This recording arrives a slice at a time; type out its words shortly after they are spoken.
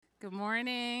Good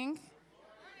morning.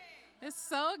 It's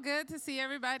so good to see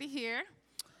everybody here.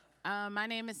 My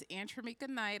name is Antramika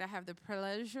Knight. I have the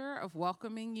pleasure of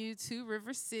welcoming you to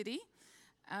River City.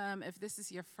 If this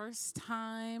is your first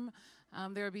time,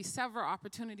 there will be several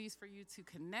opportunities for you to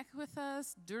connect with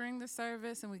us during the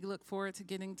service, and we look forward to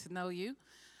getting to know you.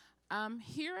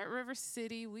 Here at River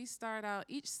City, we start out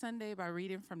each Sunday by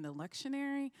reading from the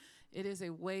lectionary. It is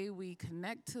a way we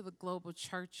connect to the global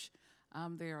church.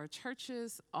 There are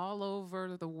churches all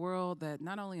over the world that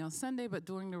not only on Sunday but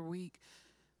during the week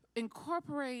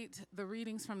incorporate the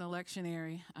readings from the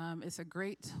lectionary. It's a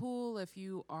great tool if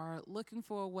you are looking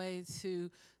for a way to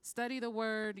study the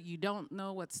Word, you don't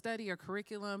know what study or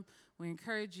curriculum. We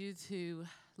encourage you to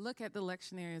look at the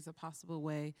lectionary as a possible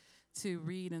way to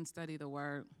read and study the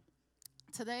Word.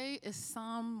 Today is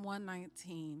Psalm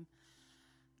 119,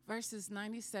 verses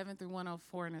 97 through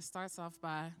 104, and it starts off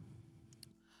by,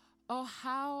 "Oh,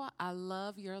 how I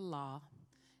love your law.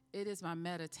 It is my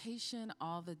meditation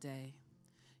all the day.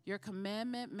 Your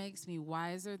commandment makes me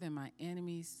wiser than my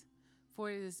enemies, for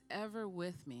it is ever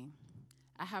with me.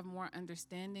 I have more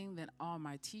understanding than all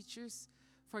my teachers,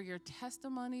 for your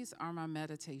testimonies are my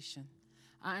meditation.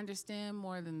 I understand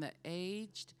more than the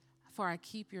aged, for I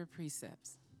keep your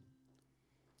precepts.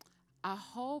 I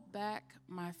hold back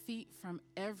my feet from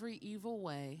every evil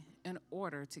way in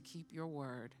order to keep your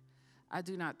word. I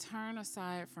do not turn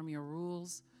aside from your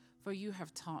rules, for you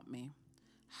have taught me.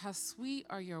 How sweet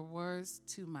are your words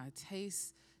to my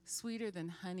taste, sweeter than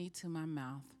honey to my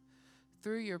mouth.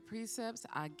 Through your precepts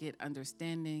I get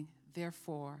understanding,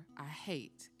 therefore I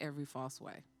hate every false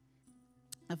way."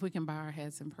 If we can bow our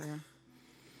heads in prayer.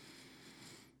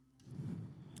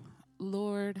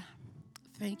 Lord,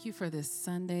 thank you for this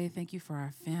Sunday. Thank you for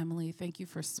our family. Thank you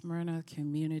for Smyrna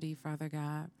community, Father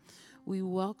God. We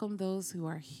welcome those who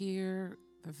are here,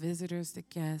 the visitors, the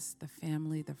guests, the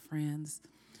family, the friends.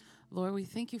 Lord, we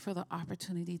thank you for the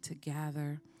opportunity to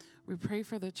gather. We pray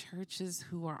for the churches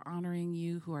who are honoring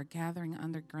you, who are gathering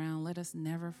underground. Let us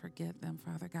never forget them,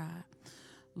 Father God.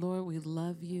 Lord, we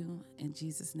love you. In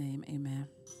Jesus' name, amen.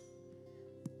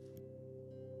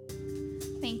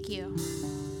 Thank you.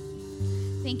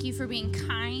 Thank you for being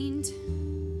kind.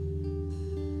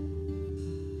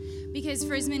 Because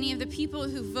for as many of the people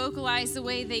who vocalize the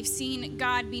way they've seen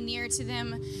God be near to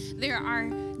them, there are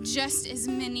just as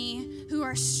many who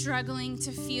are struggling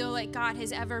to feel like God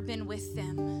has ever been with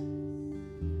them.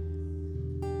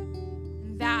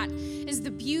 And that is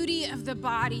the beauty of the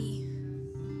body,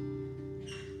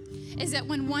 is that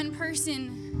when one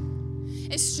person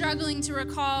is struggling to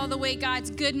recall the way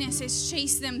God's goodness has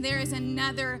chased them, there is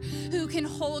another who can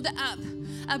hold up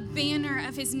a banner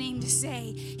of his name to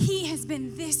say, he has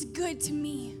been this good to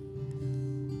me.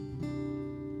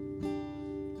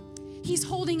 He's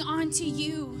holding on to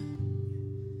you.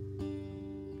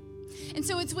 And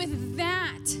so it's with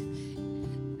that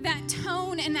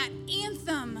tone and that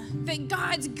anthem that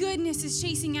God's goodness is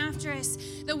chasing after us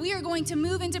that we are going to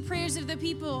move into prayers of the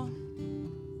people.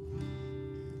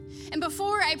 And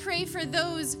before I pray for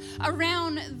those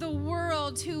around the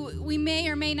world who we may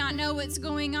or may not know what's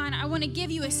going on, I want to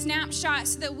give you a snapshot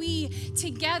so that we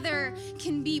together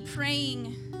can be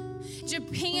praying.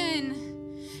 Japan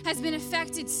has been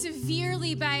affected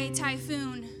severely by a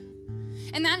typhoon.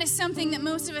 And that is something that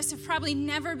most of us have probably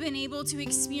never been able to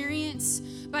experience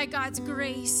by God's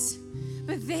grace.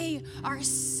 But they are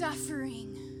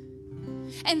suffering.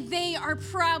 And they are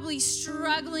probably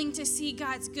struggling to see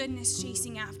God's goodness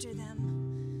chasing after them.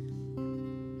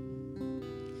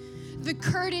 The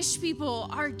Kurdish people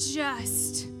are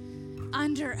just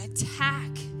under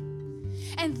attack.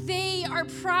 And they are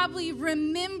probably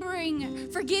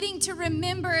forgetting to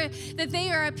remember that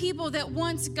they are a people that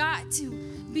once got to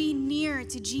be near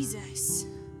to Jesus.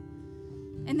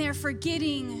 And they're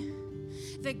forgetting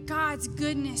that God's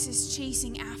goodness is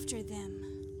chasing after them.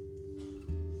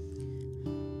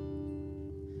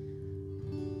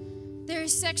 There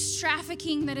is sex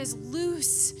trafficking that is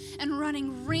loose and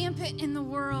running rampant in the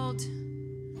world.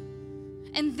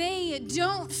 And they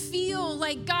don't feel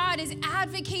like God is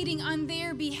advocating on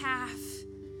their behalf.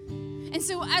 And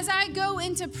so as I go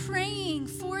into praying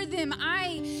for them,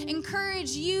 I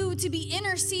encourage you to be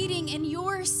interceding in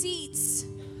your seats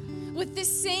with the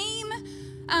same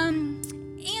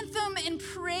anthem and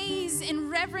praise and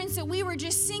reverence that we were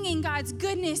just singing, God's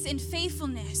goodness and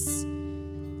faithfulness.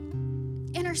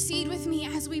 Intercede with me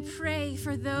as we pray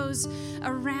for those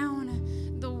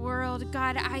around the world.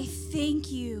 God, I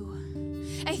thank you.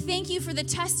 I thank you for the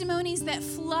testimonies that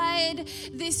flood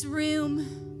this room.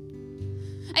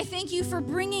 I thank you for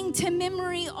bringing to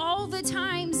memory all the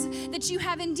times that you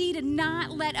have indeed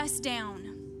not let us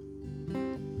down.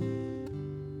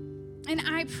 And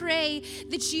I pray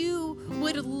that you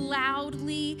would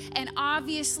loudly and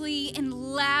obviously and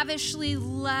lavishly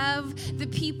love the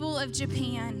people of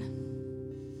Japan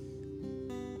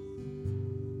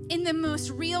in the most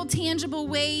real, tangible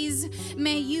ways.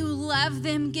 May you love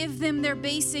them, give them their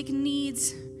basic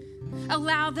needs.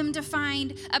 Allow them to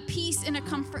find a peace and a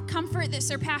comfort that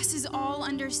surpasses all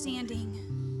understanding.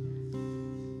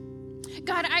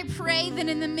 God, I pray that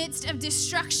in the midst of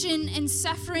destruction and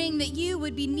suffering that you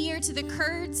would be near to the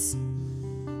Kurds.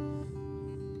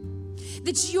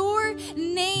 That your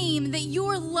name, that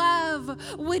your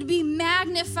love would be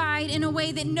magnified in a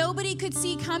way that nobody could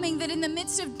see coming, that in the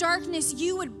midst of darkness,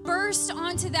 you would burst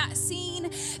onto that scene,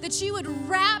 that you would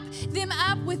wrap them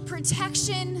up with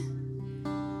protection,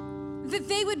 that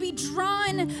they would be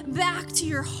drawn back to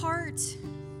your heart.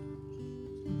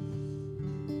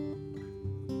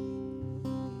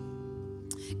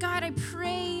 God, I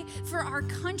pray for our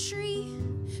country,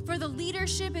 for the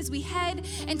leadership as we head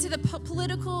into the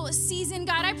political season.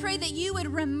 God, I pray that you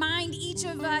would remind each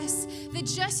of us that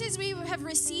just as we have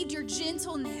received your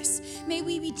gentleness, may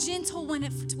we be gentle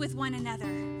with one another.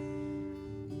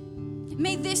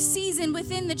 May this season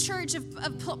within the church of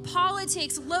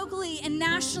politics, locally and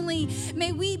nationally,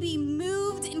 may we be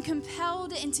moved and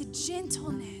compelled into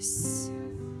gentleness.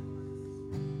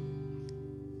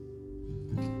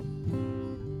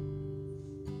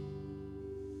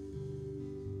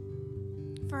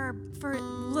 For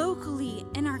locally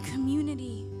in our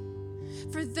community,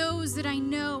 for those that I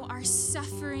know are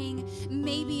suffering,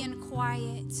 maybe in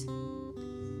quiet,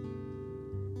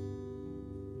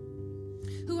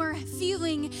 who are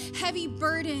feeling heavy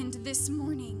burdened this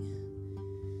morning.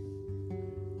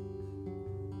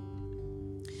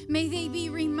 May they be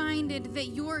reminded that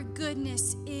your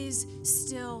goodness is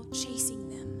still chasing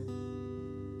them.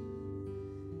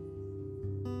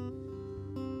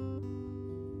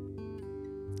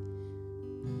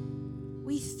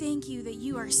 We thank you that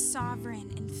you are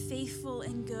sovereign and faithful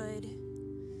and good.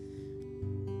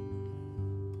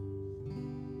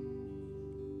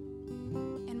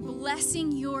 And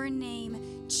blessing your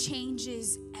name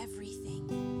changes everything.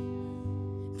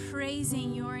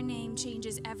 Praising your name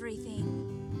changes everything.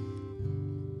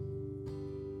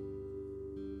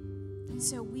 And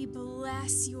so we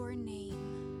bless your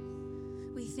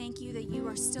name. We thank you that you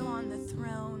are still on the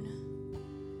throne.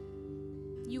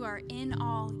 You are in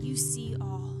all. You see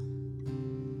all.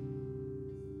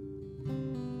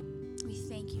 We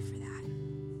thank you for that.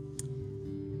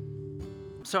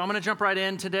 So I'm going to jump right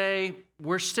in today.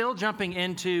 We're still jumping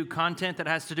into content that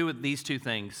has to do with these two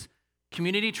things: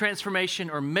 community transformation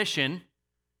or mission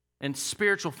and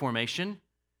spiritual formation.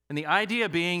 And the idea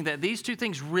being that these two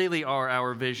things really are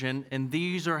our vision, and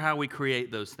these are how we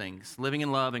create those things: living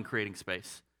in love and creating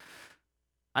space.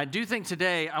 I do think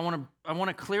today I want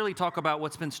to clearly talk about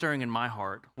what's been stirring in my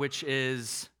heart, which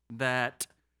is that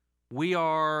we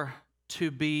are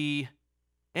to be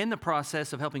in the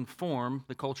process of helping form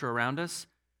the culture around us,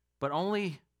 but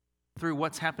only through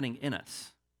what's happening in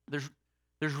us. There's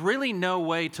really no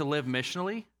way to live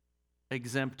missionally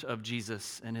exempt of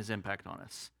Jesus and his impact on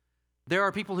us. There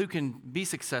are people who can be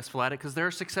successful at it because there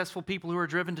are successful people who are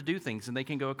driven to do things and they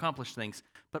can go accomplish things.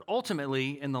 But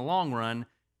ultimately, in the long run,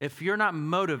 if you're not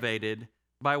motivated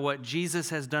by what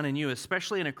Jesus has done in you,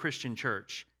 especially in a Christian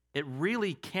church, it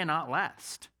really cannot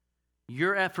last.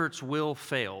 Your efforts will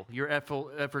fail. Your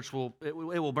efforts will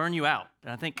burn you out.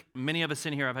 And I think many of us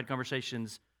in here have had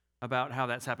conversations about how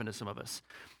that's happened to some of us.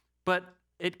 But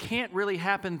it can't really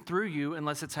happen through you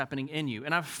unless it's happening in you.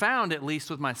 And I've found, at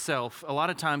least with myself, a lot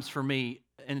of times for me,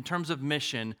 in terms of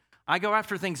mission, I go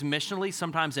after things missionally,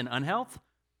 sometimes in unhealth,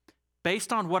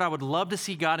 based on what I would love to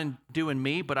see God do in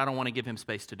me, but I don't want to give him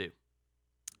space to do.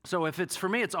 So if it's for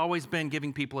me, it's always been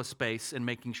giving people a space and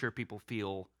making sure people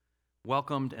feel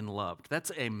welcomed and loved.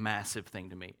 That's a massive thing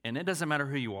to me. And it doesn't matter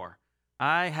who you are.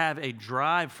 I have a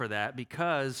drive for that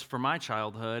because for my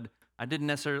childhood, I didn't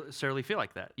necessarily feel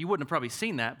like that. You wouldn't have probably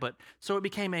seen that, but so it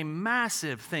became a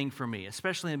massive thing for me,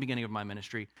 especially in the beginning of my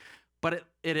ministry. But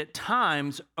it at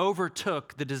times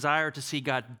overtook the desire to see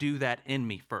God do that in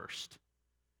me first.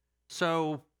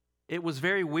 So it was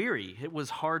very weary. It was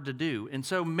hard to do. And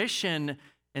so mission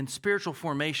and spiritual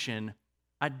formation,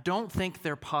 I don't think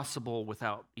they're possible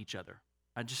without each other.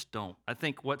 I just don't. I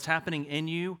think what's happening in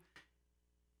you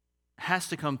has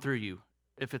to come through you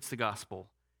if it's the gospel.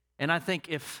 And I think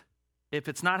if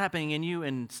it's not happening in you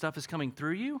and stuff is coming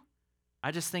through you,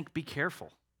 I just think be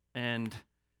careful. And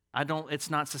it's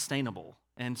not sustainable.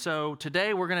 And so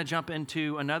today we're going to jump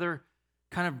into another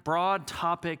kind of broad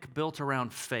topic built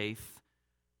around faith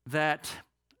that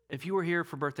if you were here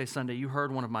for Birthday Sunday, you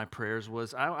heard one of my prayers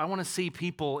was, I want to see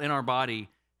people in our body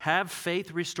have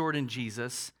faith restored in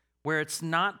Jesus, where it's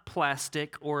not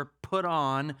plastic or put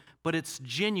on, but it's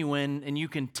genuine and you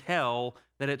can tell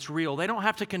that it's real. They don't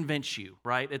have to convince you,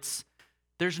 right?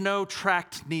 There's no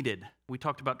tract needed. We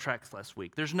talked about tracts last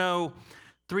week. There's no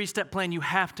 3-step plan you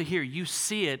have to hear. You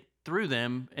see it through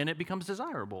them and it becomes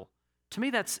desirable. To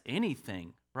me, that's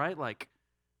anything, right? Like,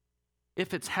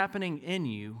 if it's happening in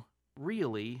you,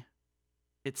 really,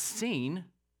 it's seen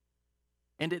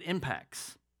and it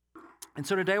impacts. And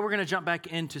so today we're going to jump back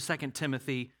into 2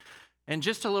 Timothy. And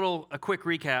just a quick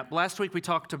recap. Last week we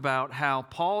talked about how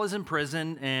Paul is in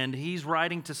prison and he's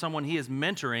writing to someone he is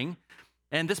mentoring.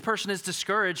 And this person is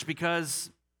discouraged because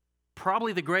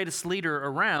probably the greatest leader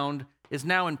around is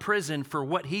now in prison for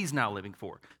what he's now living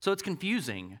for. So it's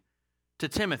confusing to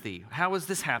Timothy. How is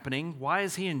this happening? Why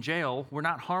is he in jail? We're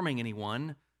not harming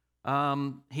anyone.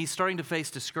 He's starting to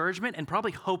face discouragement and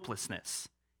probably hopelessness.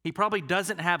 He probably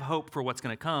doesn't have hope for what's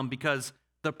going to come because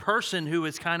the person who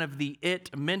is kind of the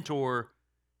mentor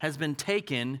has been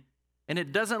taken and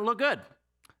it doesn't look good.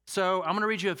 So I'm going to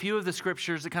read you a few of the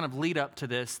scriptures that kind of lead up to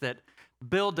this that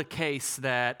build the case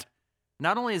that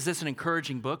not only is this an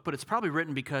encouraging book, but it's probably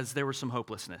written because there was some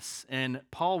hopelessness. And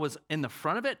Paul was in the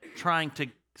front of it trying to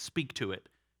speak to it.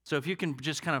 So if you can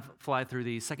just kind of fly through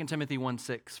these. 2 Timothy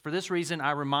 1:6. For this reason,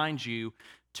 I remind you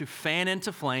to fan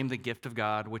into flame the gift of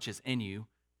God which is in you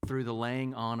through the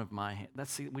laying on of my hand.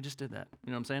 We just did that.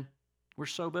 You know what I'm saying? We're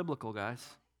so biblical, guys.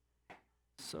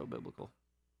 So biblical.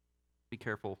 Be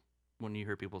careful when you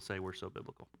hear people say we're so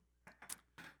biblical.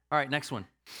 All right, next one.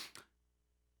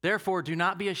 Therefore, do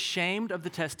not be ashamed of the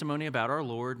testimony about our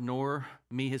Lord, nor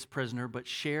me his prisoner, but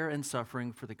share in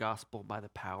suffering for the gospel by the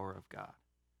power of God.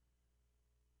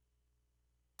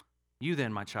 You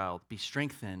then, my child, be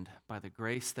strengthened by the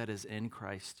grace that is in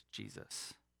Christ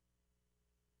Jesus.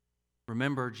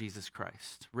 Remember Jesus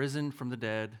Christ, risen from the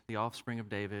dead, the offspring of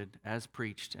David, as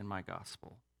preached in my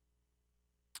gospel.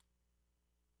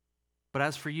 But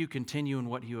as for you, continue in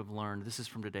what you have learned. This is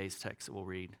from today's text that we'll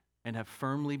read. And have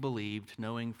firmly believed,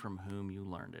 knowing from whom you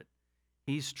learned it.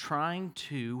 He's trying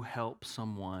to help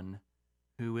someone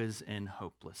who is in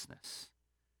hopelessness.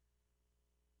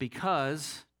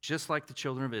 Because, just like the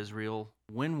children of Israel,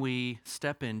 when we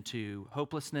step into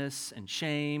hopelessness and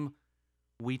shame,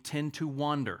 we tend to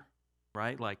wander,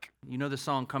 right? Like, you know the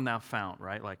song, Come Thou Fount,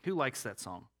 right? Like, who likes that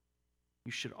song?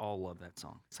 You should all love that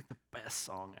song. It's like the best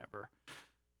song ever.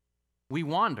 We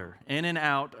wander in and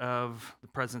out of the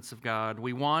presence of God.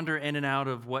 We wander in and out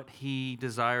of what he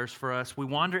desires for us. We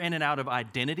wander in and out of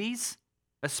identities,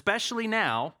 especially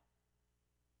now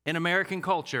in American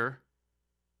culture.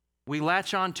 We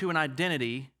latch on to an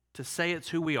identity to say it's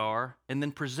who we are and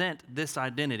then present this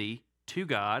identity to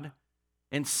God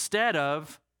instead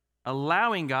of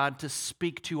allowing God to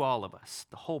speak to all of us,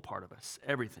 the whole part of us,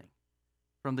 everything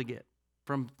from the get,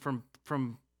 from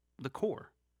the core.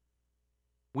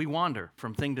 We wander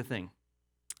from thing to thing.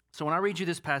 So when I read you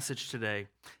this passage today,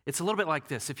 it's a little bit like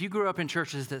this. If you grew up in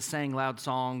churches that sang loud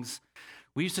songs,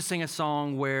 we used to sing a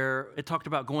song where it talked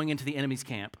about going into the enemy's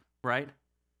camp, right?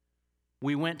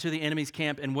 We went to the enemy's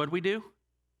camp, and what'd we do?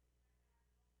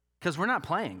 Because we're not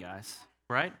playing, guys,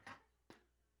 right?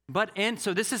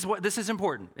 So this is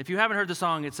important. If you haven't heard the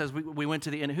song, it says we went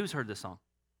to the enemy. Who's heard this song?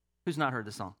 Who's not heard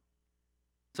this song?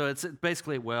 So it's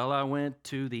basically, well, I went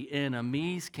to the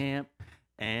enemy's camp.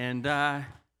 And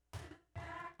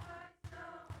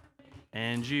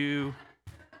you.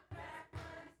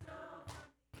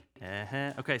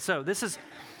 Okay, so this is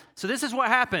what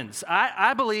happens.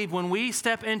 I believe when we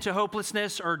step into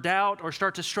hopelessness or doubt or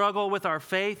start to struggle with our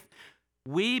faith,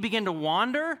 we begin to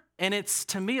wander, and it's,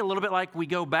 to me, a little bit like we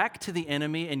go back to the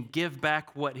enemy and give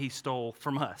back what he stole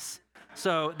from us.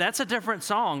 So that's a different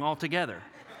song altogether.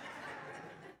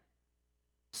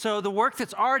 So the work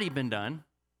that's already been done,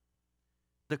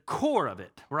 the core of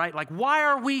it, right? Like, why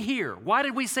are we here? Why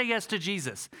did we say yes to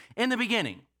Jesus in the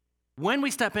beginning? When we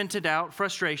step into doubt,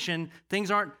 frustration,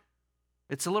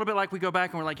 it's a little bit like we go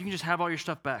back and we're like, you can just have all your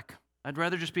stuff back. I'd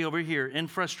rather just be over here in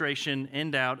frustration,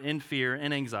 in doubt, in fear,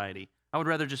 in anxiety. I would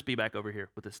rather just be back over here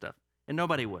with this stuff. And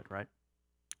nobody would, right?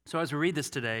 So as we read this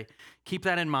today, keep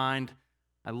that in mind.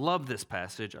 I love this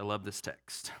passage. I love this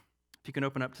text. If you can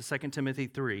open up to 2 Timothy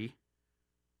 3,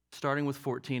 starting with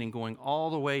 14 and going all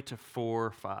the way to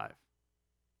 4:5.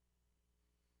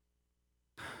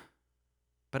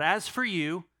 But as for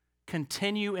you,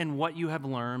 continue in what you have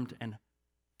learned and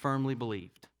firmly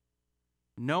believed,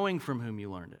 knowing from whom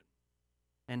you learned it,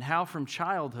 and how from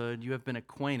childhood you have been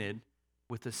acquainted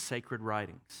with the sacred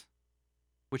writings,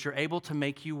 which are able to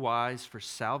make you wise for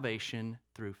salvation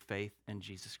through faith in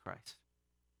Jesus Christ.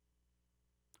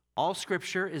 All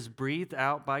Scripture is breathed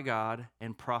out by God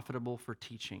and profitable for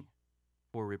teaching,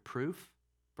 for reproof,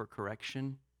 for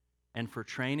correction, and for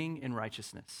training in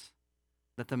righteousness,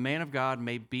 that the man of God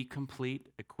may be complete,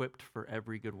 equipped for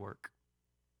every good work.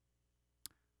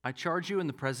 I charge you in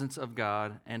the presence of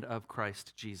God and of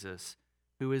Christ Jesus,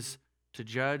 who is to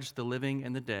judge the living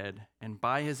and the dead, and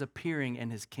by his appearing in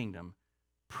his kingdom,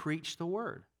 preach the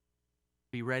word.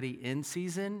 Be ready in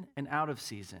season and out of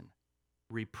season.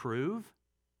 Reprove,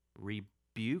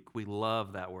 rebuke. We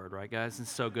love that word, right, guys?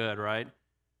 It's so good, right?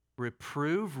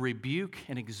 Reprove, rebuke,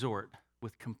 and exhort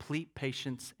with complete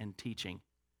patience and teaching.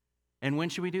 And when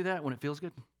should we do that? When it feels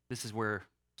good? This is where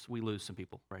we lose some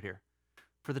people right here.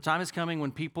 For the time is coming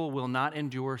when people will not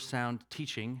endure sound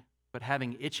teaching, but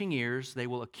having itching ears, they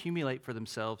will accumulate for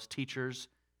themselves teachers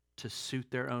to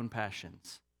suit their own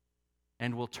passions,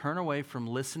 and will turn away from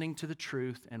listening to the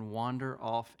truth and wander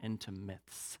off into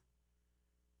myths.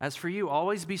 As for you,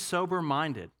 always be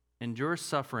sober-minded, endure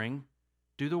suffering,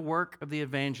 do the work of the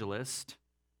evangelist,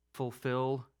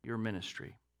 fulfill your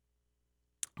ministry.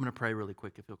 I'm going to pray really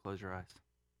quick if you'll close your eyes.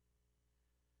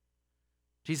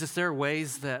 Jesus, there are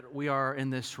ways that we are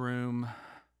in this room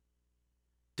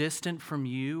distant from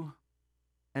you,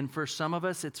 and for some of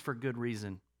us, it's for good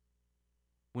reason.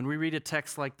 When we read a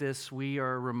text like this, we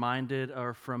are reminded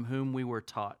of from whom we were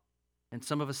taught. And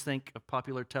some of us think of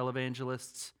popular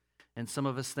televangelists, and some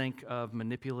of us think of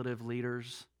manipulative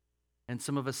leaders, and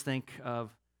some of us think of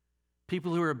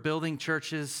people who are building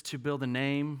churches to build a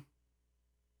name.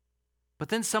 But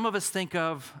then some of us think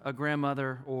of a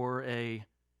grandmother or a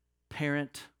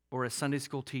parent or a Sunday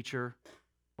school teacher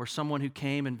or someone who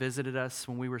came and visited us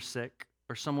when we were sick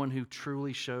or someone who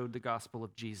truly showed the gospel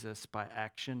of Jesus by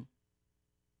action.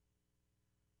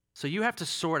 So you have to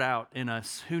sort out in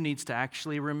us who needs to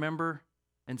actually remember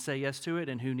and say yes to it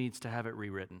and who needs to have it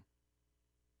rewritten.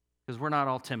 Because we're not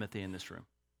all Timothy in this room.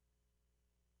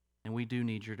 And we do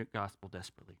need your gospel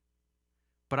desperately.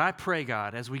 But I pray,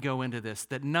 God, as we go into this,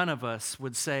 that none of us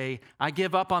would say, I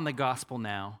give up on the gospel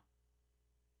now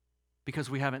because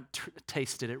we haven't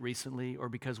tasted it recently or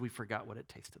because we forgot what it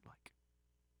tasted like.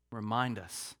 Remind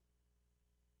us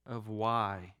of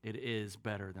why it is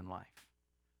better than life.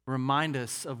 Remind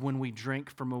us of when we drink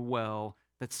from a well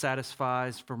that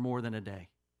satisfies for more than a day.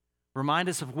 Remind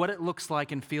us of what it looks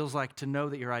like and feels like to know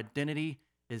that your identity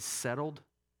is settled,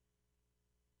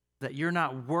 that you're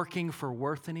not working for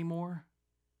worth anymore,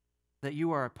 that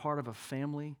you are a part of a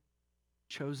family,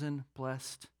 chosen,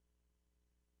 blessed.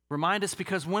 Remind us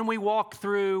because when we walk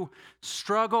through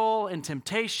struggle and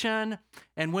temptation,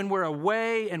 and when we're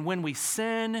away, and when we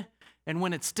sin, and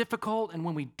when it's difficult, and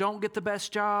when we don't get the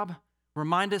best job,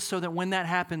 remind us so that when that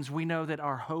happens, we know that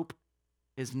our hope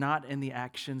is not in the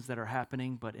actions that are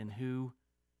happening, but in who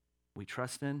we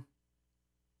trust in,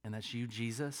 and that's you,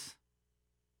 Jesus.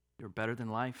 You're better than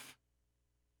life.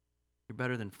 You're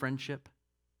better than friendship.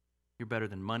 You're better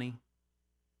than money.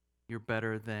 You're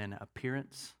better than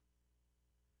appearance.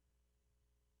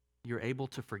 You're able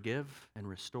to forgive and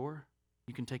restore.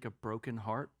 You can take a broken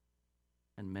heart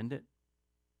and mend it.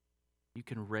 You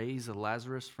can raise a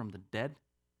Lazarus from the dead.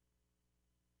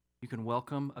 You can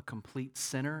welcome a complete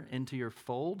sinner into your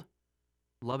fold,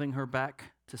 loving her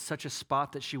back to such a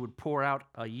spot that she would pour out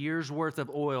a year's worth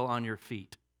of oil on your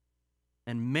feet.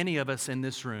 And many of us in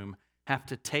this room have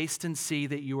to taste and see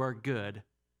that you are good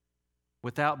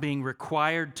without being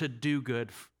required to do good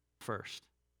first.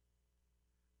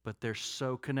 But they're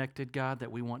so connected, God,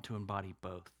 that we want to embody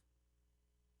both.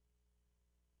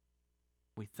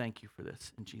 We thank you for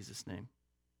this in Jesus' name.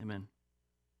 Amen.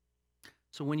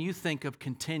 So when you think of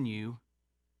continue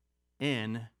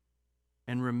in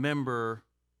and remember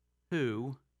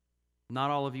who,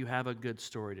 not all of you have a good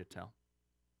story to tell.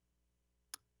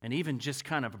 And even just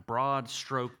kind of broad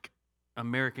stroke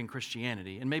American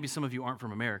Christianity, and maybe some of you aren't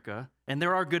from America, and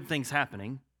there are good things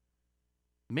happening.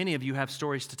 Many of you have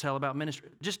stories to tell about ministry.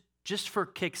 Just for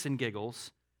kicks and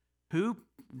giggles, who,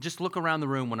 just look around the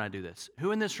room when I do this,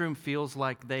 who in this room feels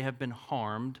like they have been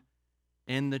harmed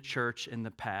in the church in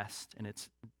the past and it's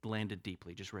landed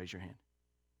deeply? Just raise your hand.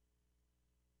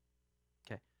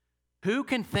 Okay. Who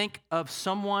can think of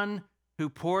someone who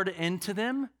poured into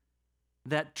them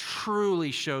that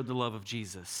truly showed the love of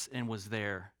Jesus and was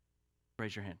there?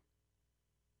 Raise your hand.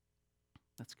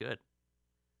 That's good.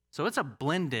 So it's a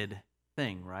blended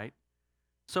thing, right?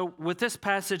 So with this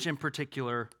passage in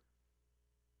particular,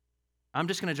 I'm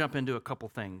just going to jump into a couple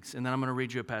things, and then I'm going to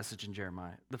read you a passage in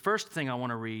Jeremiah. The first thing I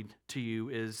want to read to you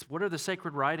is what are the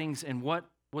sacred writings and what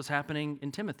was happening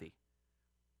in Timothy?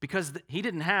 because he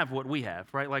didn't have what we have,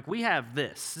 right? Like we have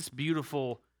this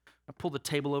beautiful, I pulled the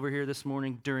table over here this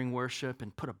morning during worship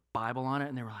and put a Bible on it,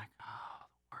 and they were like, oh,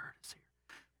 the word is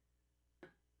here.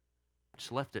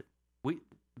 Just left it.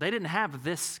 They didn't have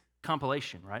this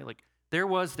compilation, right? Like there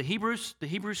was the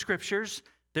Hebrew scriptures,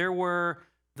 there were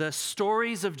the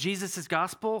stories of Jesus'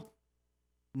 gospel,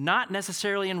 not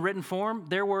necessarily in written form.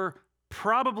 There were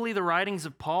probably the writings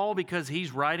of Paul because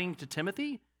he's writing to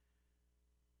Timothy.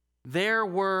 There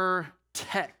were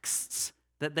texts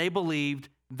that they believed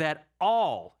that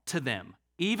all to them,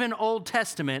 even Old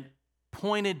Testament,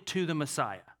 pointed to the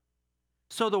Messiah.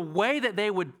 So the way that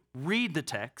they would read the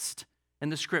text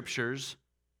and the scriptures,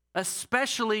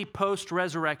 especially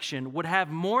post-resurrection, would have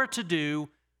more to do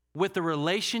with the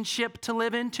relationship to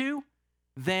live into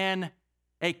than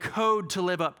a code to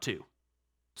live up to.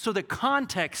 So the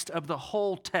context of the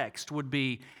whole text would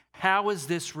be, how is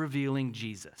this revealing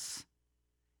Jesus?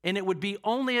 And it would be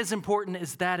only as important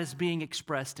as that is being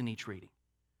expressed in each reading.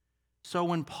 So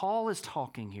when Paul is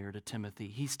talking here to Timothy,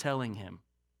 he's telling him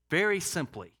very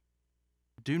simply,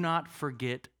 do not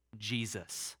forget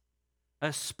Jesus,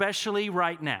 especially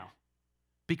right now,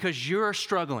 because you're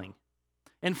struggling.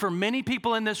 And for many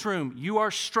people in this room, you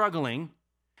are struggling.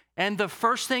 And the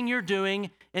first thing you're doing,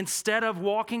 instead of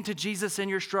walking to Jesus in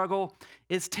your struggle,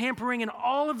 is tampering in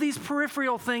all of these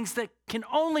peripheral things that can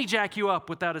only jack you up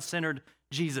without a centered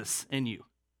Jesus in you.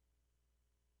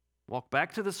 Walk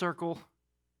back to the circle,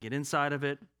 get inside of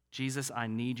it. Jesus, I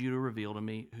need you to reveal to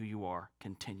me who you are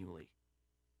continually.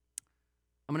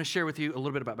 I'm going to share with you a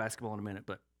little bit about basketball in a minute,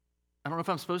 but I don't know if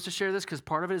I'm supposed to share this because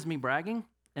part of it is me bragging,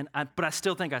 but I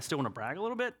still think I still want to brag a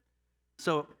little bit.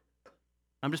 So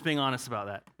I'm just being honest about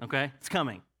that, okay? It's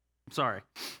coming. I'm sorry.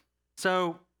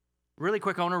 So really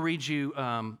quick, I want to read you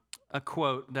a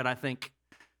quote that I think,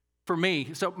 for me,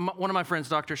 one of my friends,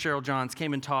 Dr. Cheryl Johns,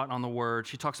 came and taught on the Word.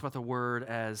 She talks about the Word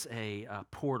as a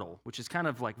portal, which is kind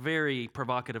of like very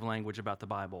provocative language about the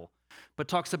Bible, but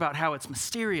talks about how it's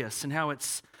mysterious and how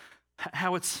it's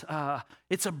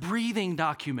a breathing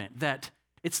document, that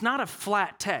it's not a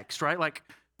flat text, right? Like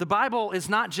the Bible is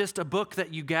not just a book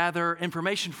that you gather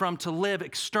information from to live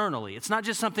externally. It's not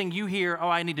just something you hear, oh,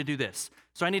 I need to do this.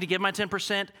 So I need to give my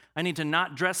 10%. I need to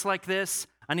not dress like this.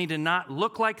 I need to not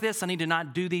look like this. I need to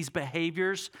not do these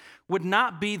behaviors. Would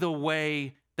not be the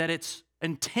way that it's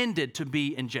intended to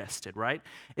be ingested, right?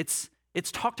 It's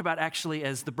talked about actually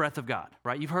as the breath of God,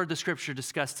 right? You've heard the scripture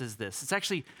discussed as this. It's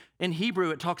actually, in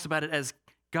Hebrew, it talks about it as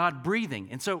God breathing.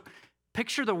 And so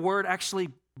picture the word actually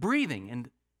breathing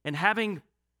and having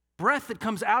breath that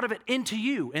comes out of it into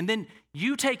you. And then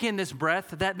you take in this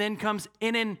breath that then comes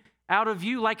in and out of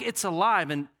you like it's alive.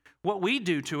 And what we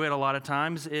do to it a lot of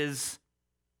times is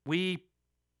we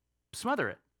smother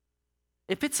it.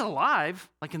 If it's alive,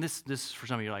 like in this for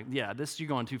some of you, like, yeah, you're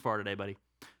going too far today, buddy.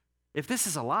 If this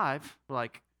is alive,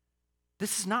 like,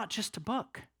 this is not just a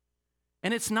book.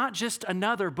 And it's not just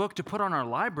another book to put on our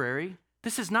library.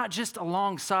 This is not just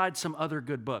alongside some other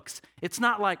good books. It's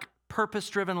not like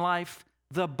Purpose-Driven Life,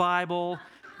 the Bible,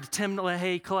 the Tim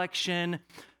LaHaye collection,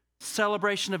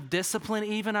 Celebration of Discipline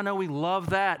even. I know we love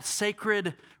that.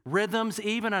 Sacred Rhythms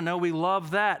even. I know we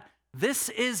love that. This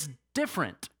is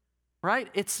different, right?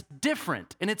 It's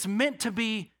different, and it's meant to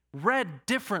be read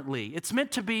differently. It's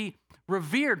meant to be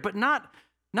revered, but not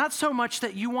so much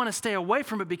that you want to stay away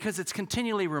from it because it's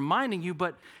continually reminding you,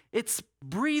 but it's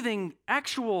breathing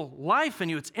actual life in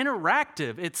you. It's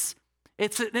interactive. It's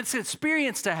an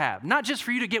experience to have, not just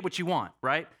for you to get what you want,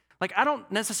 right? Like, I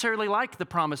don't necessarily like the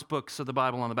promise books of the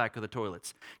Bible on the back of the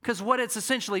toilets, because what it's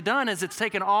essentially done is it's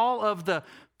taken all of the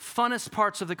funnest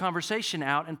parts of the conversation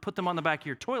out and put them on the back of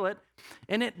your toilet,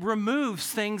 and it removes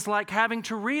things like having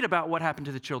to read about what happened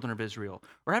to the children of Israel,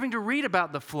 or having to read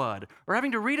about the flood, or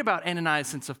having to read about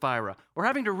Ananias and Sapphira, or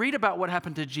having to read about what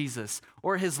happened to Jesus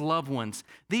or his loved ones.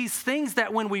 These things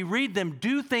that when we read them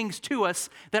do things to us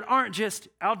that aren't just,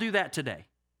 I'll do that today.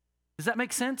 Does that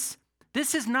make sense?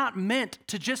 This is not meant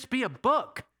to just be a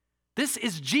book. This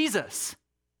is Jesus.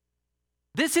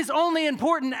 This is only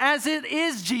important as it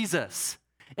is Jesus.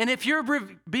 And if you're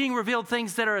being revealed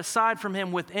things that are aside from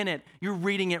him within it, you're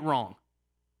reading it wrong.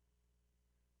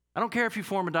 I don't care if you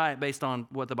form a diet based on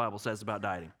what the Bible says about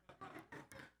dieting.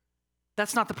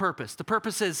 That's not the purpose. The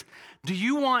purpose is, do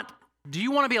you want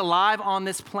to be alive on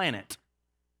this planet?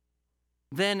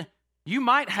 Then you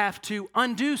might have to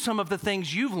undo some of the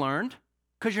things you've learned,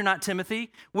 because you're not Timothy,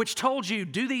 which told you,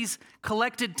 do these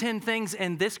collected 10 things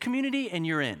in this community and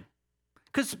you're in.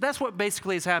 Because that's what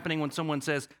basically is happening when someone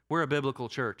says, we're a biblical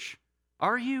church.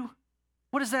 Are you?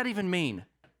 What does that even mean?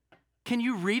 Can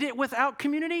you read it without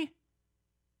community?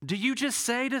 Do you just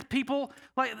say to people,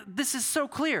 like, this is so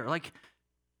clear, like,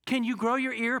 can you grow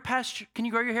your ear past, can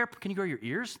you grow your hair, can you grow your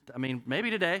ears? I mean, maybe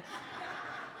today.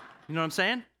 You know what I'm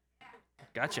saying?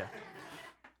 Gotcha.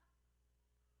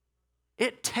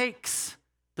 It takes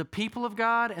the people of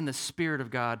God and the Spirit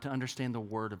of God to understand the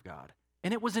Word of God.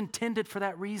 And it was intended for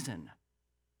that reason.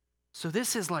 So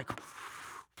this is like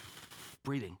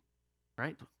breathing,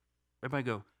 right? Everybody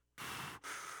go.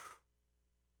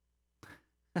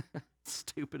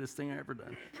 Stupidest thing I ever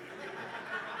done.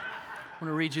 I'm going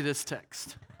to read you this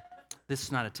text. This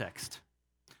is not a text.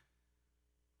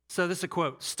 So this is a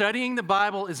quote. Studying the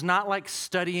Bible is not like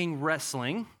studying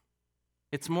wrestling.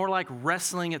 It's more like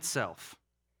wrestling itself.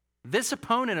 This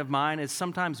opponent of mine is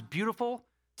sometimes beautiful,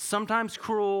 sometimes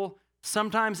cruel,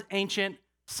 sometimes ancient,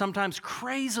 sometimes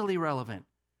crazily relevant.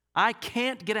 I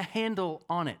can't get a handle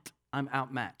on it. I'm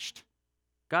outmatched.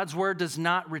 God's word does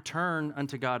not return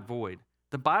unto God void.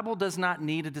 The Bible does not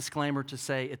need a disclaimer to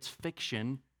say it's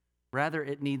fiction. Rather,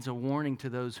 it needs a warning to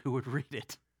those who would read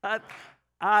it.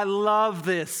 I love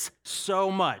this so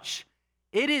much.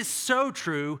 It is so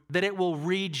true that it will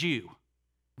read you.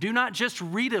 Do not just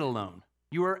read it alone.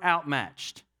 You are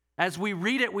outmatched. As we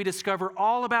read it, we discover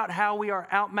all about how we are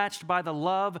outmatched by the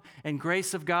love and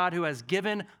grace of God who has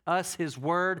given us his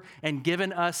word and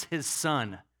given us his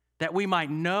Son, that we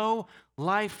might know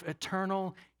life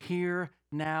eternal here,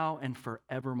 now, and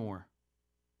forevermore.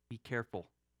 Be careful.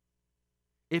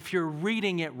 If you're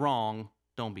reading it wrong,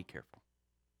 don't be careful.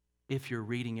 If you're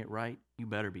reading it right, you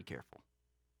better be careful,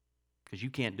 because you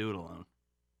can't do it alone.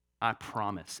 I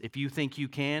promise. If you think you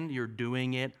can, you're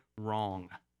doing it wrong.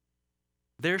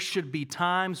 There should be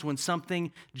times when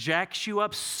something jacks you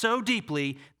up so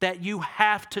deeply that you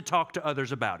have to talk to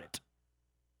others about it.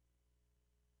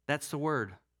 That's the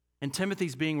word. And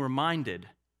Timothy's being reminded,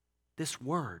 this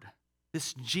word,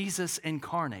 this Jesus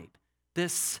incarnate,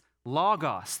 this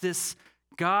Logos, this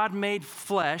God made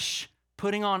flesh,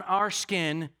 putting on our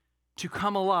skin to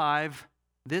come alive,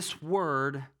 this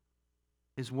word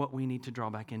is what we need to draw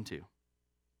back into.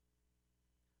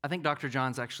 I think Dr.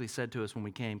 Johns actually said to us when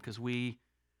we came, because we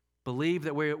believe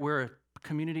that we're a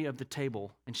community of the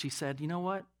table, and she said, you know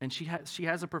what? And she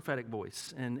has a prophetic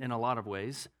voice in a lot of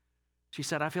ways. She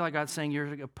said, I feel like God's saying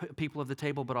you're a people of the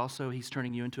table, but also he's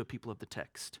turning you into a people of the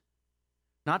text.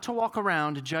 Not to walk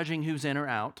around judging who's in or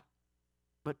out,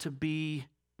 but to be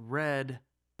read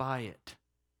by it,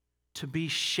 to be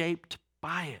shaped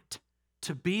by it,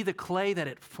 to be the clay that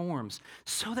it forms,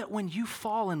 so that when you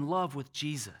fall in love with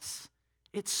Jesus,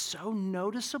 it's so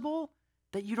noticeable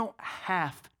that you don't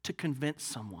have to convince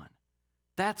someone.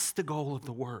 That's the goal of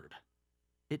the word.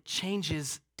 It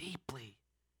changes deeply.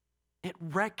 It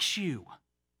wrecks you.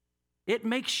 It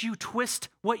makes you twist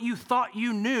what you thought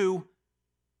you knew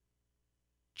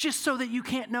just so that you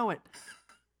can't know it.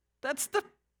 That's the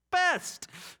best.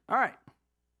 All right.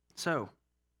 So,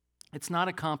 it's not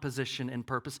a composition in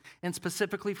purpose. And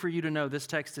specifically for you to know, this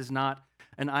text is not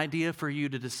an idea for you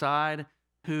to decide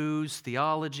whose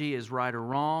theology is right or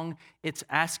wrong. It's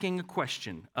asking a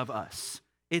question of us.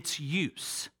 It's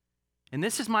use. And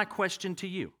this is my question to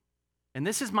you. And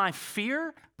this is my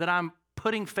fear that I'm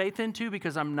putting faith into,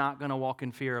 because I'm not going to walk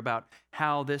in fear about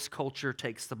how this culture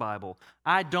takes the Bible.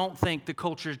 I don't think the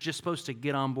culture is just supposed to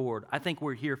get on board. I think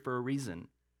we're here for a reason.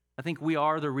 I think we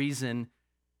are the reason,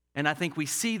 and I think we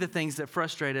see the things that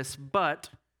frustrate us, but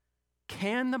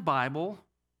can the Bible,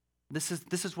 this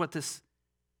is what this,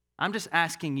 I'm just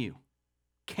asking you,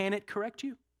 can it correct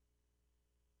you?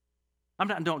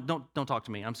 Don't talk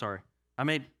to me, I'm sorry.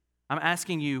 I'm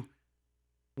asking you,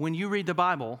 when you read the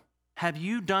Bible, have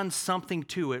you done something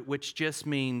to it which just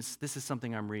means this is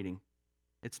something I'm reading?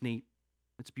 It's neat,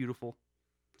 it's beautiful,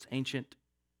 it's ancient.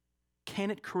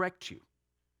 Can it correct you?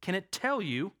 Can it tell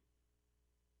you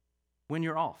when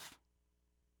you're off?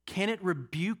 Can it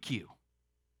rebuke you?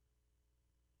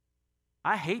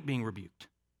 I hate being rebuked.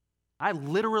 I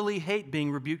literally hate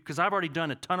being rebuked because I've already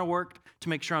done a ton of work to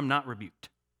make sure I'm not rebuked.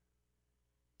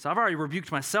 So I've already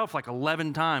rebuked myself like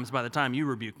 11 times by the time you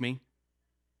rebuke me.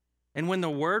 And when the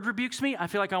word rebukes me, I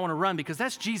feel like I want to run, because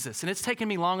that's Jesus, and it's taken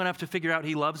me long enough to figure out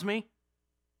he loves me.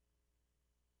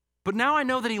 But now I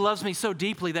know that he loves me so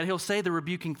deeply that he'll say the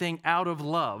rebuking thing out of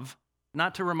love,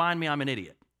 not to remind me I'm an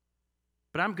idiot.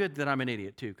 But I'm good that I'm an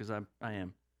idiot too, because I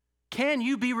am. Can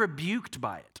you be rebuked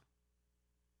by it?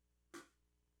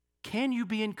 Can you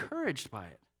be encouraged by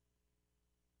it?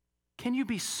 Can you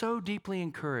be so deeply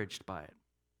encouraged by it?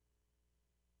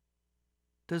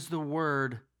 Does the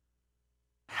word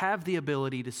have the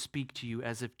ability to speak to you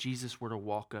as if Jesus were to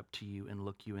walk up to you and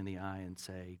look you in the eye and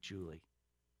say, Julie,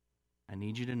 I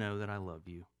need you to know that I love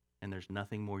you, and there's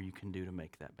nothing more you can do to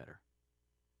make that better?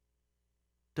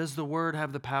 Does the Word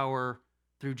have the power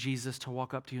through Jesus to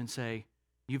walk up to you and say,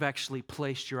 you've actually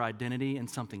placed your identity in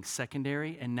something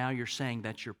secondary, and now you're saying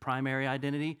that's your primary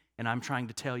identity, and I'm trying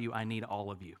to tell you I need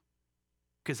all of you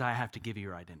because I have to give you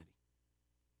your identity?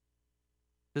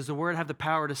 Does the Word have the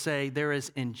power to say there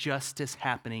is injustice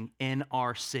happening in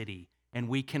our city, and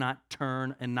we cannot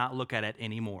turn and not look at it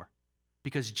anymore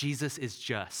because Jesus is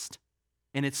just,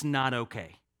 and it's not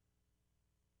okay?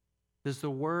 Does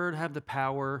the Word have the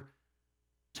power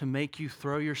to make you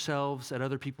throw yourselves at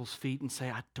other people's feet and say,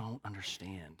 I don't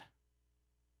understand?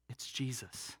 It's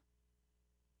Jesus.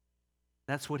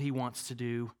 That's what he wants to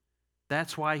do.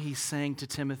 That's why he's saying to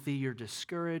Timothy, you're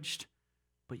discouraged,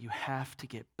 but you have to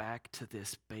get back to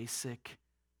this basic,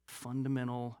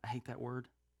 fundamental, I hate that word,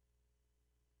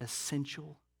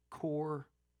 essential, core,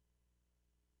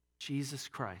 Jesus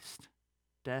Christ,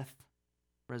 death,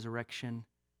 resurrection,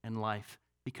 and life.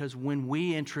 Because when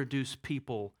we introduce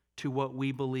people to what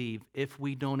we believe, if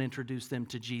we don't introduce them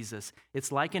to Jesus,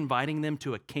 it's like inviting them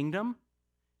to a kingdom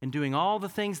and doing all the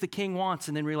things the king wants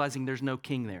and then realizing there's no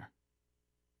king there.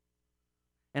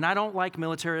 And I don't like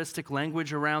militaristic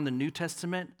language around the New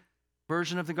Testament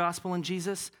version of the gospel in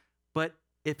Jesus, but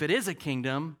if it is a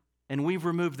kingdom and we've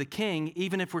removed the king,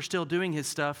 even if we're still doing his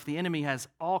stuff, the enemy has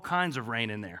all kinds of reign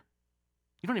in there.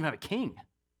 You don't even have a king.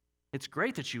 It's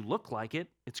great that you look like it.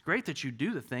 It's great that you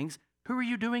do the things. Who are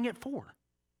you doing it for?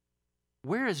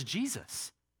 Where is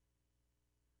Jesus?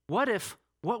 What if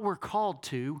what we're called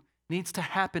to needs to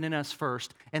happen in us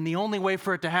first, and the only way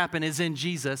for it to happen is in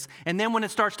Jesus, and then when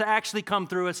it starts to actually come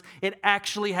through us, it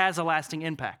actually has a lasting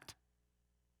impact?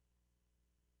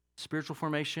 Spiritual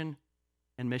formation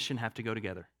and mission have to go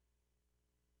together.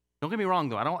 Don't get me wrong,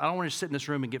 though. I don't want to sit in this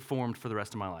room and get formed for the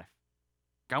rest of my life.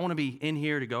 I want to be in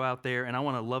here to go out there, and I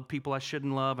want to love people I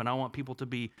shouldn't love, and I want people to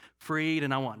be freed,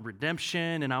 and I want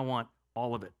redemption, and I want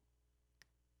all of it.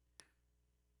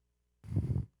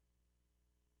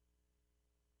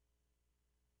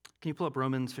 Can you pull up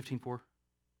Romans 15:4?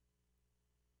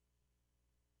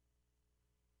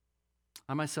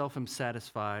 I myself am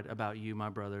satisfied about you, my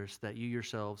brothers, that you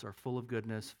yourselves are full of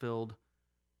goodness, filled.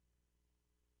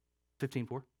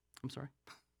 15:4. I'm sorry.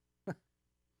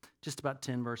 Just about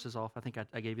 10 verses off. I think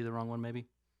I gave you the wrong one, maybe.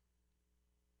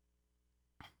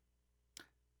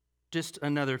 Just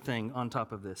another thing on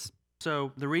top of this.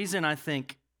 So the reason I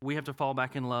think we have to fall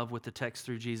back in love with the text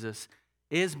through Jesus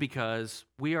is because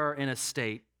we are in a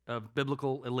state of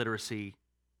biblical illiteracy,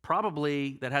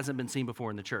 probably that hasn't been seen before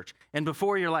in the church. And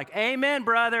before you're like, amen,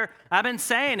 brother, I've been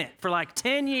saying it for like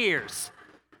 10 years.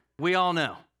 We all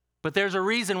know. But there's a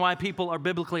reason why people are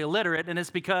biblically illiterate, and it's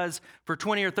because for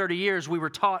 20 or 30 years we were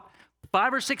taught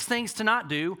 5 or 6 things to not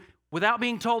do without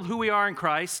being told who we are in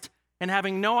Christ and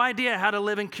having no idea how to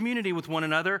live in community with one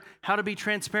another, how to be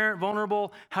transparent,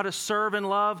 vulnerable, how to serve and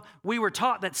love. We were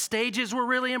taught that stages were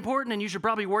really important and you should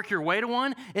probably work your way to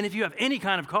one, and if you have any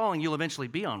kind of calling, you'll eventually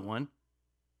be on one.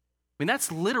 I mean,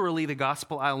 that's literally the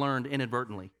gospel I learned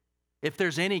inadvertently. If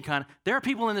there's any kind there are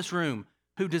people in this room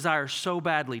who desire so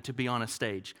badly to be on a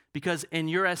stage because in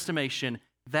your estimation,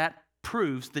 that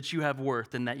proves that you have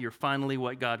worth and that you're finally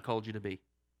what God called you to be.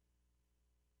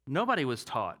 Nobody was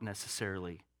taught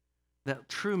necessarily that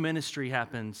true ministry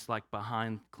happens like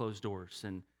behind closed doors.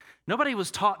 And nobody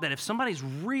was taught that if somebody's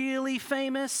really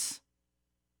famous,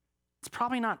 it's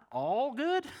probably not all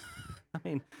good. I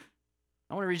mean,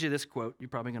 I want to read you this quote you're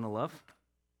probably going to love.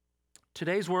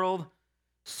 Today's world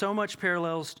so much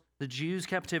parallels the Jews'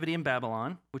 captivity in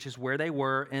Babylon, which is where they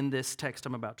were in this text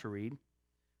I'm about to read.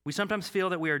 We sometimes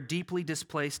feel that we are deeply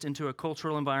displaced into a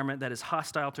cultural environment that is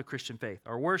hostile to Christian faith.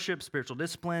 Our worship, spiritual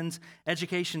disciplines,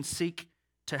 education seek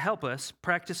to help us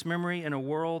practice memory in a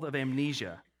world of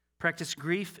amnesia, practice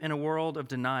grief in a world of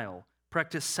denial,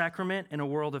 practice sacrament in a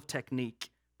world of technique,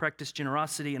 practice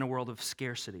generosity in a world of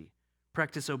scarcity,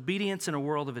 practice obedience in a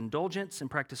world of indulgence,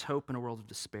 and practice hope in a world of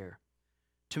despair.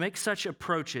 To make such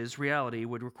approaches reality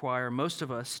would require most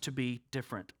of us to be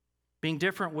different. Being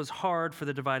different was hard for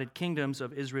the divided kingdoms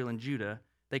of Israel and Judah.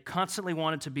 They constantly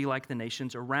wanted to be like the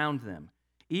nations around them.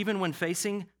 Even when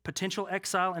facing potential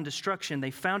exile and destruction, they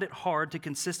found it hard to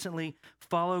consistently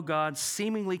follow God's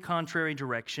seemingly contrary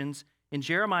directions. In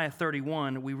Jeremiah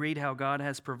 31, we read how God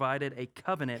has provided a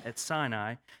covenant at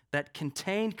Sinai that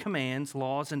contained commands,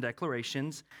 laws, and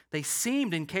declarations. They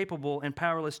seemed incapable and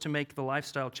powerless to make the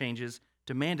lifestyle changes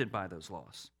demanded by those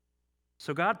laws.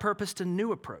 So God purposed a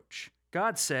new approach.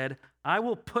 God said, I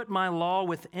will put my law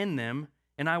within them,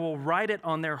 and I will write it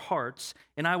on their hearts,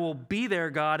 and I will be their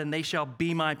God, and they shall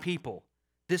be my people.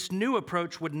 This new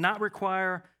approach would not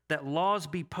require that laws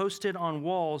be posted on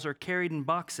walls or carried in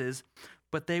boxes,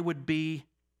 but they would be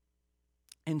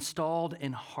installed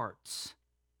in hearts.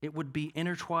 It would be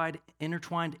intertwined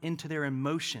into their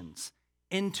emotions,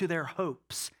 into their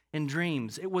hopes and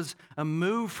dreams. It was a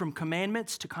move from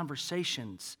commandments to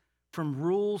conversations, from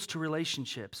rules to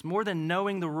relationships. More than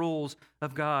knowing the rules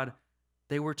of God,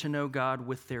 they were to know God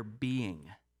with their being.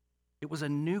 It was a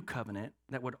new covenant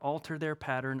that would alter their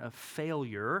pattern of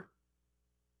failure,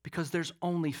 because there's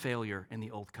only failure in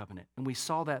the old covenant. And we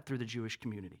saw that through the Jewish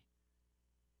community.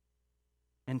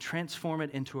 And transform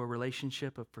it into a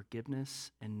relationship of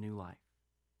forgiveness and new life.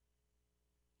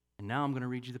 And now I'm going to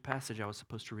read you the passage I was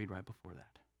supposed to read right before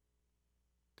that.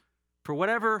 For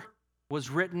whatever was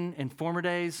written in former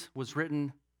days was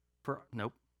written for...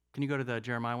 Nope. Can you go to the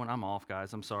Jeremiah one? I'm off,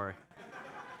 guys. I'm sorry.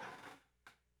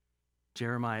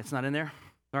 Jeremiah, it's not in there?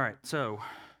 All right, so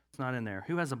it's not in there.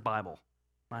 Who has a Bible?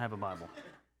 I have a Bible.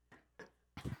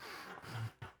 You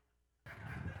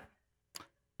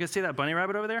guys see that bunny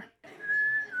rabbit over there?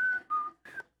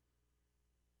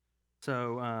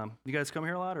 So, you guys come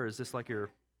here a lot, or is this like your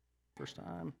first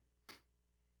time?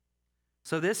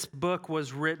 So this book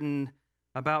was written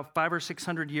about 500 or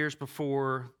 600 years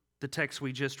before the text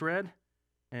we just read.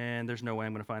 And there's no way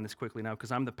I'm going to find this quickly now,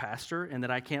 because I'm the pastor, and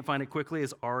that I can't find it quickly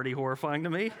is already horrifying to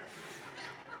me.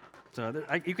 So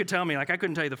you could tell me, like I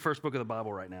couldn't tell you the first book of the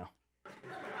Bible right now.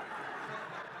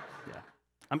 Yeah.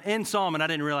 I'm in Psalm, and I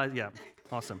didn't realize, yeah,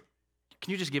 awesome.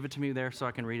 Can you just give it to me there so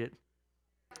I can read it?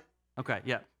 Okay,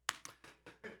 yeah.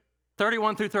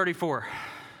 31 through 34.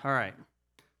 All right.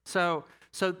 So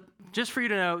just for you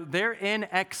to know, they're in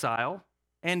exile,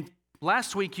 and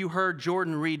last week you heard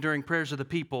Jordan read during prayers of the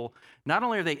people. Not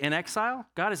only are they in exile,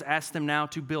 God has asked them now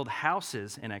to build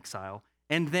houses in exile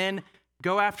and then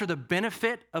go after the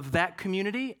benefit of that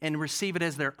community and receive it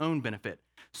as their own benefit.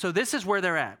 So this is where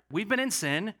they're at. We've been in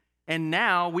sin, and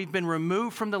now we've been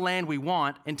removed from the land we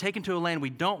want and taken to a land we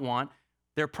don't want.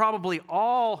 They're probably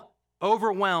all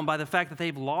overwhelmed by the fact that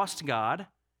they've lost God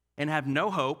and have no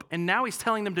hope, and now he's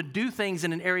telling them to do things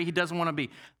in an area he doesn't want to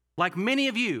be. Like many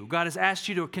of you, God has asked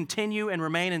you to continue and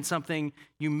remain in something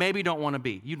you maybe don't want to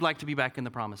be. You'd like to be back in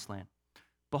the promised land.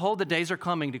 Behold, the days are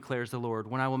coming, declares the Lord,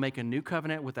 when I will make a new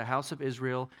covenant with the house of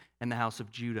Israel and the house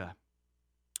of Judah.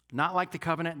 Not like the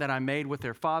covenant that I made with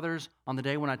their fathers on the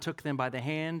day when I took them by the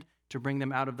hand to bring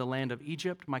them out of the land of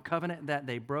Egypt, my covenant that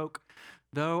they broke,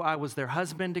 though I was their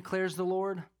husband, declares the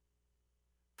Lord.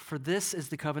 For this is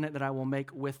the covenant that I will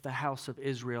make with the house of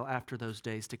Israel after those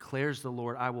days, declares the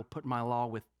Lord. I will put my law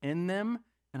within them,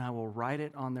 and I will write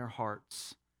it on their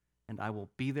hearts, and I will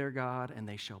be their God, and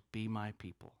they shall be my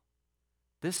people.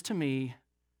 This to me,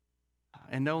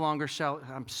 and no longer shall,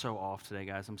 I'm so off today,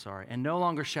 guys, I'm sorry. And no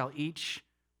longer shall each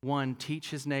one teach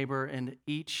his neighbor and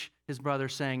each his brother,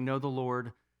 saying, know the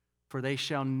Lord, for they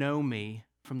shall know me,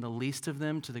 from the least of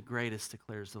them to the greatest,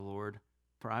 declares the Lord.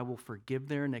 For I will forgive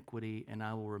their iniquity, and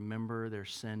I will remember their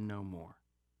sin no more.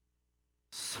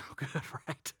 So good,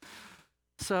 right?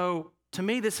 So to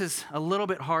me, this is a little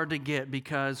bit hard to get,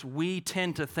 because we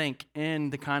tend to think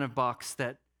in the kind of box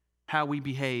that how we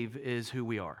behave is who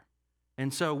we are.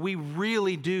 And so we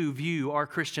really do view our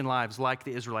Christian lives like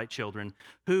the Israelite children,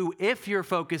 who, if your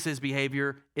focus is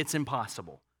behavior, it's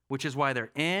impossible, which is why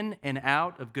they're in and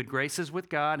out of good graces with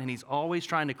God, and he's always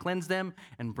trying to cleanse them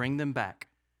and bring them back.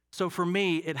 So for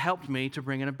me, it helped me to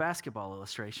bring in a basketball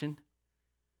illustration.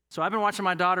 So I've been watching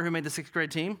my daughter, who made the 6th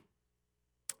grade team.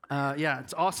 Yeah,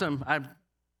 it's awesome.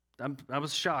 I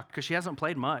was shocked because she hasn't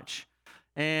played much.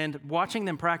 And watching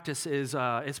them practice is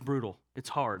it's brutal. It's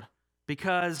hard.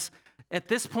 Because at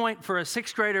this point, for a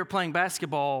 6th grader playing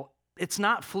basketball, it's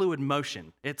not fluid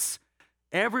motion. It's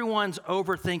everyone's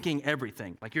overthinking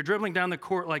everything. Like you're dribbling down the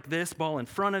court like this, ball in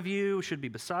front of you, should be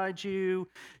beside you.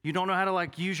 You don't know how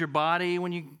to use your body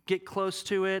when you get close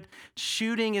to it.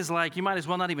 Shooting is you might as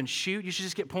well not even shoot. You should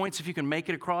just get points if you can make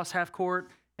it across half court,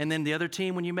 and then the other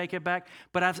team when you make it back.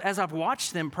 But as I've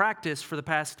watched them practice for the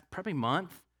past probably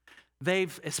month,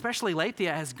 they've, especially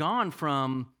Lathea, has gone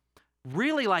from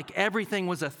really everything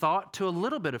was a thought to a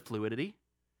little bit of fluidity.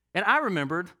 And I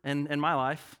remembered in my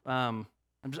life, I'm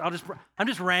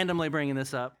just randomly bringing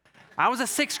this up. I was a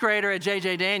 6th grader at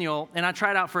J.J. Daniel, and I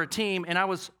tried out for a team, and I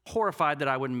was horrified that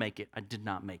I wouldn't make it. I did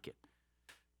not make it.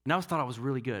 And I thought I was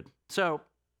really good. So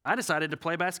I decided to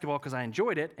play basketball because I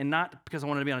enjoyed it and not because I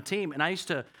wanted to be on a team. And I used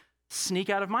to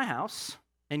sneak out of my house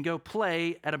and go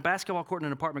play at a basketball court in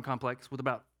an apartment complex with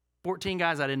about 14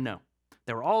 guys I didn't know.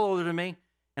 They were all older than me,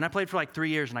 and I played for 3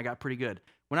 years, and I got pretty good.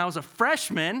 When I was a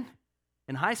freshman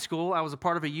in high school, I was a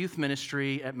part of a youth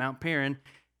ministry at Mount Perrin,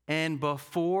 and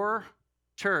before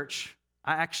church,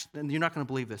 you're not going to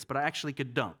believe this, but I actually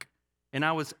could dunk. and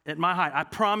I was at my height. I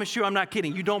promise you, I'm not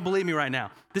kidding. You don't believe me right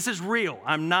now. This is real.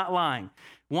 I'm not lying.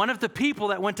 One of the people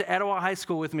that went to Etowah High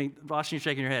School with me, Boston, you're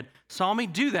shaking your head, saw me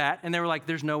do that, and they were like,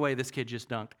 there's no way this kid just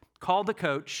dunked. Called the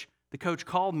coach. The coach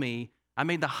called me. I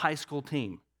made the high school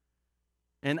team.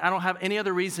 And I don't have any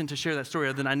other reason to share that story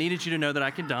other than I needed you to know that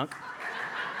I can dunk.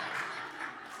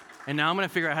 And now I'm going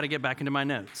to figure out how to get back into my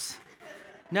notes.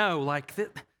 No,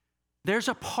 there's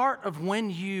a part of when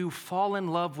you fall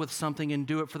in love with something and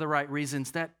do it for the right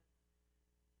reasons that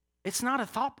it's not a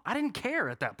thought. I didn't care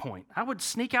at that point. I would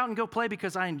sneak out and go play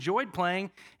because I enjoyed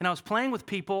playing, and I was playing with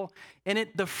people, and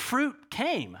the fruit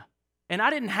came. And I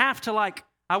didn't have to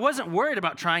I wasn't worried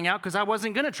about trying out because I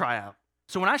wasn't going to try out.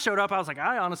 So when I showed up, I was like,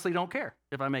 I honestly don't care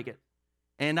if I make it.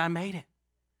 And I made it.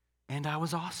 And I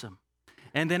was awesome.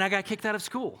 And then I got kicked out of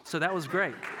school, so that was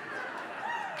great.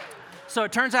 So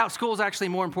it turns out school is actually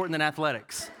more important than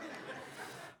athletics.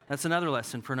 That's another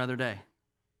lesson for another day.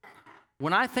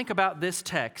 When I think about this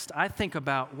text, I think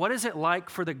about what is it like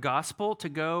for the gospel to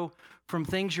go from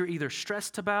things you're either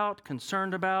stressed about,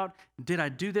 concerned about, did I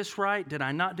do this right, did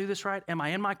I not do this right, am I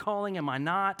in my calling, am I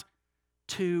not,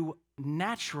 to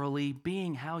naturally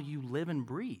being how you live and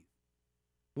breathe.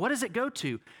 What does it go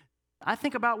to? I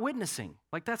think about witnessing.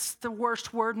 That's the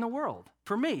worst word in the world.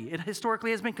 For me, it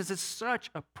historically has been because it's such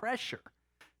a pressure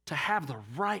to have the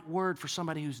right word for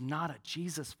somebody who's not a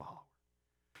Jesus follower.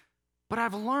 But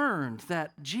I've learned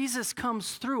that Jesus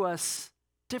comes through us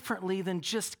differently than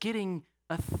just getting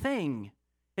a thing.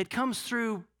 It comes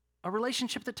through a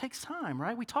relationship that takes time,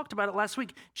 right? We talked about it last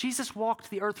week. Jesus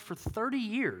walked the earth for 30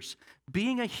 years,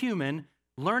 being a human,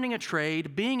 learning a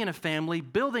trade, being in a family,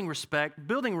 building respect,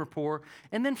 building rapport,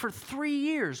 and then for 3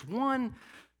 years, 11%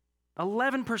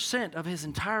 of his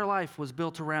entire life was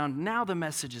built around, now the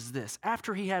message is this.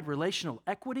 After he had relational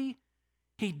equity,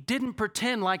 he didn't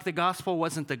pretend like the gospel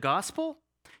wasn't the gospel.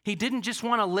 He didn't just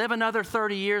want to live another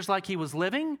 30 years like he was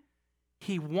living.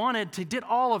 He did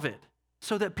all of it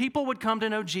so that people would come to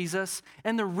know Jesus,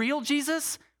 and the real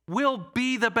Jesus will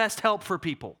be the best help for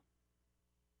people.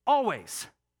 Always.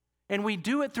 And we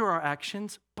do it through our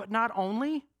actions, but not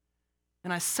only.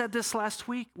 And I said this last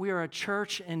week, we are a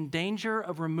church in danger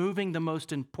of removing the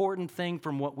most important thing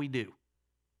from what we do.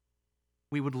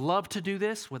 We would love to do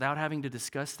this without having to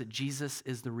discuss that Jesus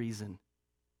is the reason.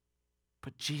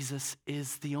 But Jesus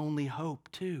is the only hope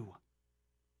too.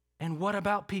 And what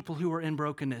about people who are in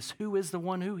brokenness? Who is the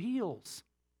one who heals?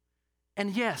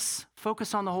 And yes,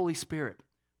 focus on the Holy Spirit.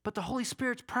 But the Holy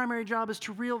Spirit's primary job is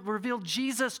to reveal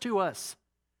Jesus to us.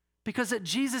 Because at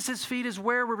Jesus' feet is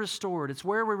where we're restored. It's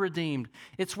where we're redeemed.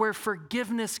 It's where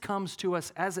forgiveness comes to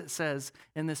us, as it says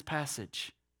in this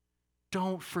passage.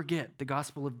 Don't forget the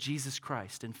gospel of Jesus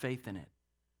Christ and faith in it.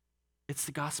 It's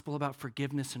the gospel about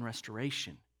forgiveness and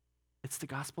restoration. It's the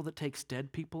gospel that takes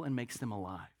dead people and makes them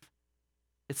alive.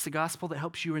 It's the gospel that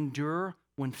helps you endure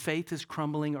when faith is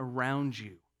crumbling around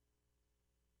you.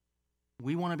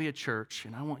 We want to be a church,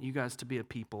 and I want you guys to be a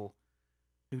people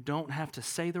who don't have to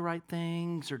say the right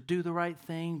things or do the right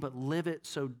thing, but live it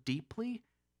so deeply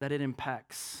that it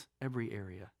impacts every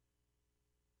area.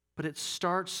 But it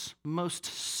starts most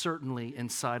certainly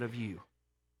inside of you.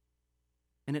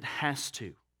 And it has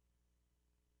to.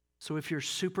 So if you're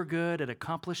super good at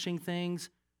accomplishing things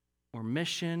or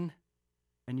mission,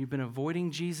 and you've been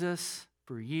avoiding Jesus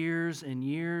for years and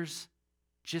years,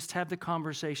 just have the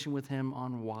conversation with him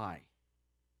on why.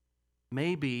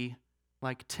 Maybe,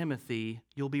 like Timothy,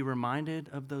 you'll be reminded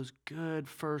of those good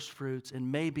first fruits,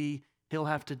 and maybe he'll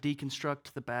have to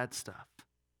deconstruct the bad stuff.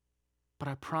 But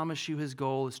I promise you his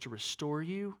goal is to restore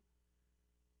you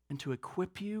and to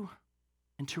equip you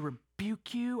and to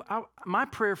rebuke you. My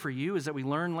prayer for you is that we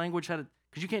learn language how to,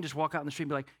 because you can't just walk out in the street and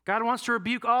be like, God wants to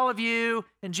rebuke all of you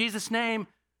in Jesus' name.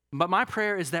 But my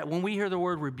prayer is that when we hear the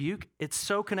word rebuke, it's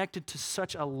so connected to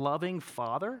such a loving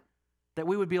Father that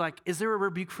we would be like, is there a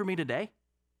rebuke for me today?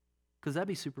 Because that'd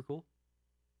be super cool.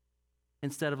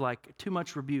 Instead of too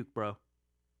much rebuke, bro.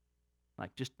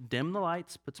 Just dim the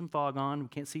lights, put some fog on. We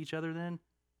can't see each other then,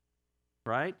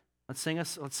 right? Let's sing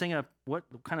a what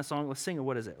kind of song? Let's sing a,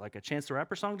 what is it? Like a Chance the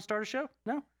Rapper song to start a show?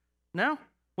 No?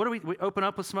 What do we open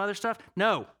up with some other stuff?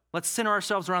 No. Let's center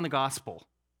ourselves around the gospel.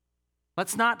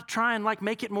 Let's not try and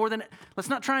make it more than, let's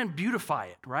not try and beautify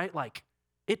it, right?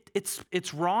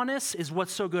 Its rawness is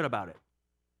what's so good about it.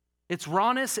 Its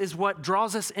rawness is what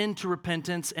draws us into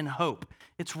repentance and hope.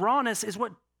 Its rawness is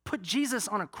what put Jesus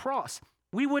on a cross.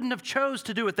 We wouldn't have chose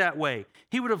to do it that way.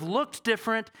 He would have looked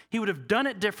different. He would have done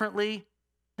it differently.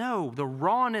 No, the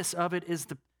rawness of it is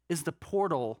the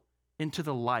portal into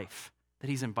the life that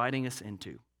he's inviting us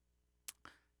into.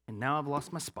 And now I've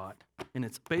lost my spot, and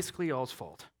it's basically y'all's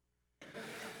fault.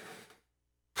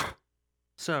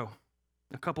 So,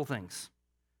 a couple things.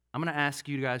 I'm going to ask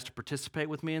you guys to participate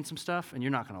with me in some stuff, and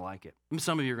you're not going to like it.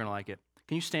 Some of you are going to like it.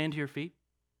 Can you stand to your feet?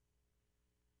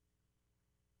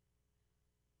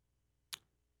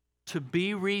 To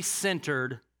be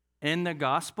recentered in the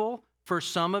gospel, for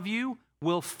some of you,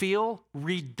 will feel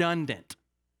redundant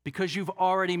because you've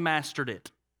already mastered it.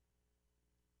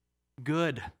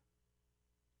 Good.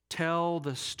 Tell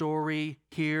the story,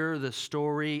 hear the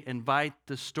story, invite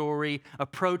the story,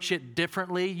 approach it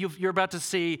differently. You're about to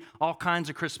see all kinds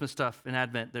of Christmas stuff in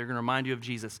Advent. They're going to remind you of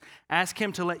Jesus. Ask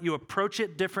him to let you approach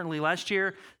it differently. Last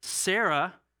year,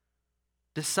 Sarah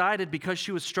decided because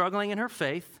she was struggling in her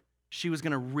faith, she was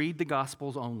going to read the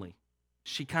Gospels only.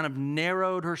 She kind of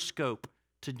narrowed her scope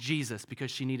to Jesus because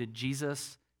she needed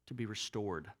Jesus to be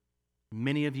restored.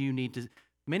 Many of you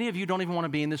don't even want to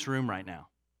be in this room right now.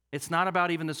 It's not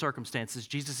about even the circumstances.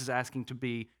 Jesus is asking to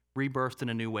be rebirthed in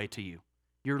a new way to you.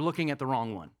 You're looking at the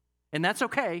wrong one. And that's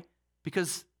okay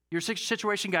because your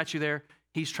situation got you there.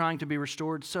 He's trying to be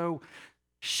restored. So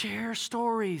share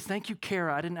stories. Thank you,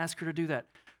 Kara. I didn't ask her to do that.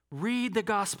 Read the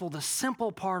gospel, the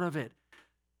simple part of it.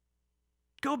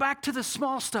 Go back to the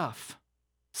small stuff.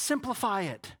 Simplify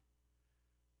it.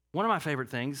 One of my favorite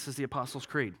things is the Apostles'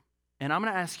 Creed. And I'm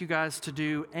going to ask you guys to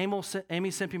do Aimee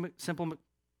Semple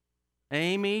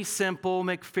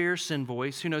McPherson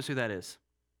voice. Who knows who that is?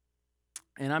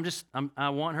 And I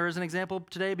want her as an example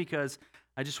today because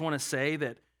I just want to say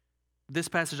that this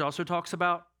passage also talks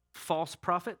about false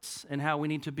prophets and how we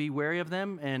need to be wary of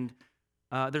them. And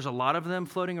there's a lot of them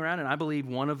floating around, and I believe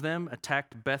one of them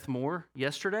attacked Beth Moore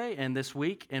yesterday and this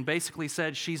week and basically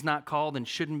said she's not called and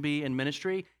shouldn't be in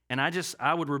ministry. And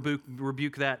I would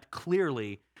rebuke that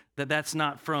clearly, that that's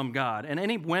not from God. And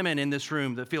any women in this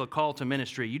room that feel a call to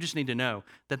ministry, you just need to know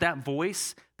that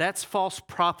voice, that's false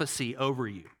prophecy over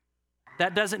you.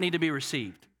 That doesn't need to be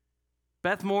received.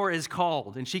 Beth Moore is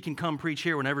called, and she can come preach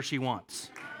here whenever she wants.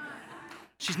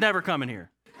 She's never coming here.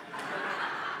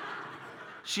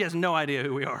 She has no idea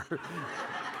who we are.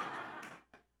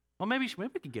 Well, maybe we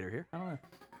could get her here. I don't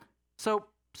know.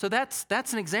 So that's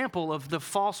an example of the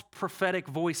false prophetic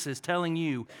voices telling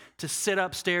you to sit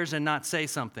upstairs and not say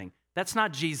something. That's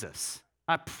not Jesus.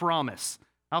 I promise.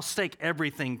 I'll stake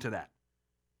everything to that.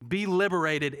 Be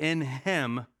liberated in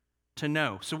him to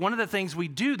know. So one of the things we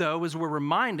do, though, is we're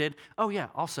reminded,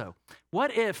 also,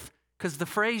 what if, because the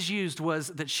phrase used was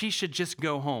that she should just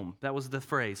go home. That was the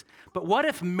phrase. But what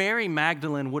if Mary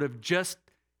Magdalene would have just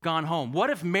gone home? What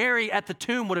if Mary at the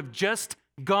tomb would have just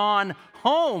gone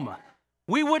home?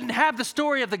 We wouldn't have the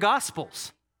story of the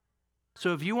Gospels.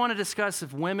 So if you want to discuss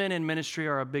if women in ministry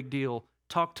are a big deal,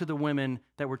 talk to the women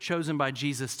that were chosen by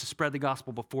Jesus to spread the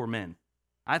gospel before men.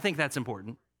 I think that's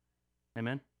important.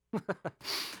 Amen?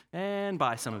 And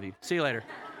bye, some of you. See you later.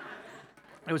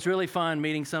 It was really fun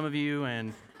meeting some of you.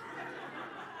 And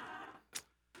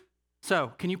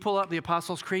so can you pull up the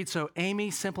Apostles' Creed? So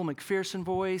Aimee Semple McPherson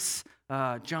voice,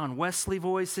 John Wesley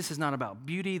voice. This is not about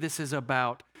beauty. This is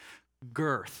about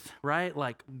girth, right?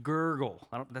 Like gurgle.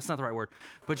 That's not the right word.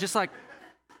 But just like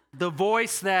the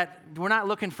voice that we're not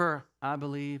looking for, I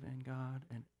believe in God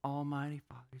and Almighty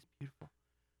Father. He's beautiful.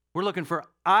 We're looking for,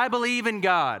 I believe in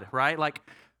God, right? Like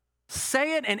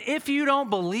say it, and if you don't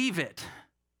believe it,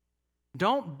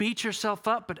 don't beat yourself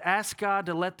up, but ask God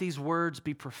to let these words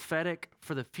be prophetic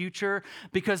for the future,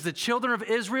 because the children of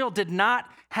Israel did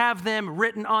not have them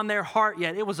written on their heart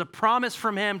yet. It was a promise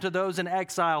from him to those in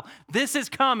exile. This is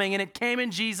coming, and it came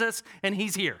in Jesus, and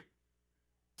he's here.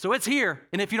 So it's here,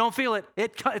 and if you don't feel it,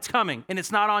 it's coming, and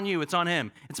it's not on you, it's on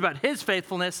him. It's about his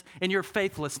faithfulness and your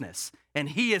faithlessness, and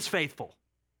he is faithful.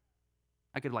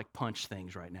 I could punch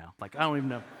things right now. I don't even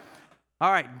know.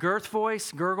 All right, girth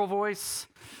voice, gurgle voice.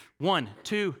 1,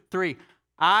 2, 3.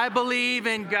 I believe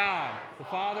in God, the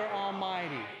Father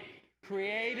Almighty,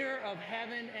 creator of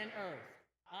heaven and earth.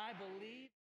 I believe.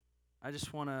 I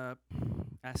just want to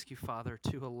ask you, Father,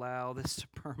 to allow this to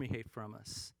permeate from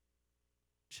us.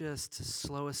 Just to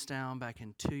slow us down back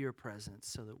into your presence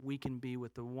so that we can be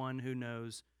with the one who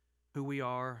knows who we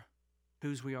are,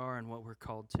 whose we are, and what we're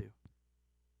called to.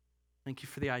 Thank you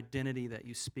for the identity that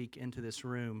you speak into this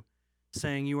room,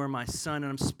 saying, you are my son,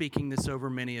 and I'm speaking this over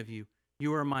many of you.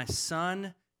 You are my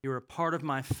son. You are a part of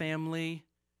my family.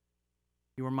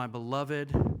 You are my beloved.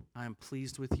 I am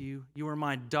pleased with you. You are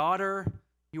my daughter.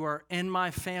 You are in my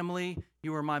family.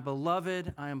 You are my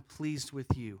beloved. I am pleased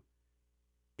with you.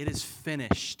 It is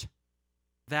finished.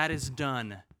 That is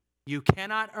done. You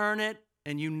cannot earn it,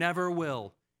 and you never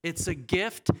will. It's a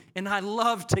gift, and I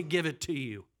love to give it to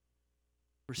you.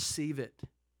 Receive it.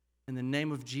 In the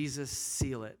name of Jesus,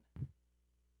 seal it.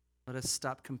 Let us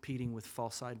stop competing with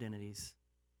false identities.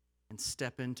 and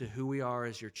step into who we are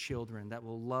as your children, that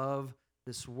will love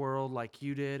this world like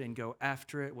you did and go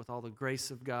after it with all the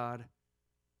grace of God. In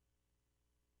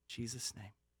Jesus'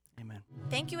 name, amen.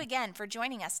 Thank you again for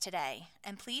joining us today,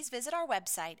 and please visit our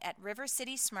website at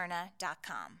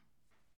rivercitysmyrna.com.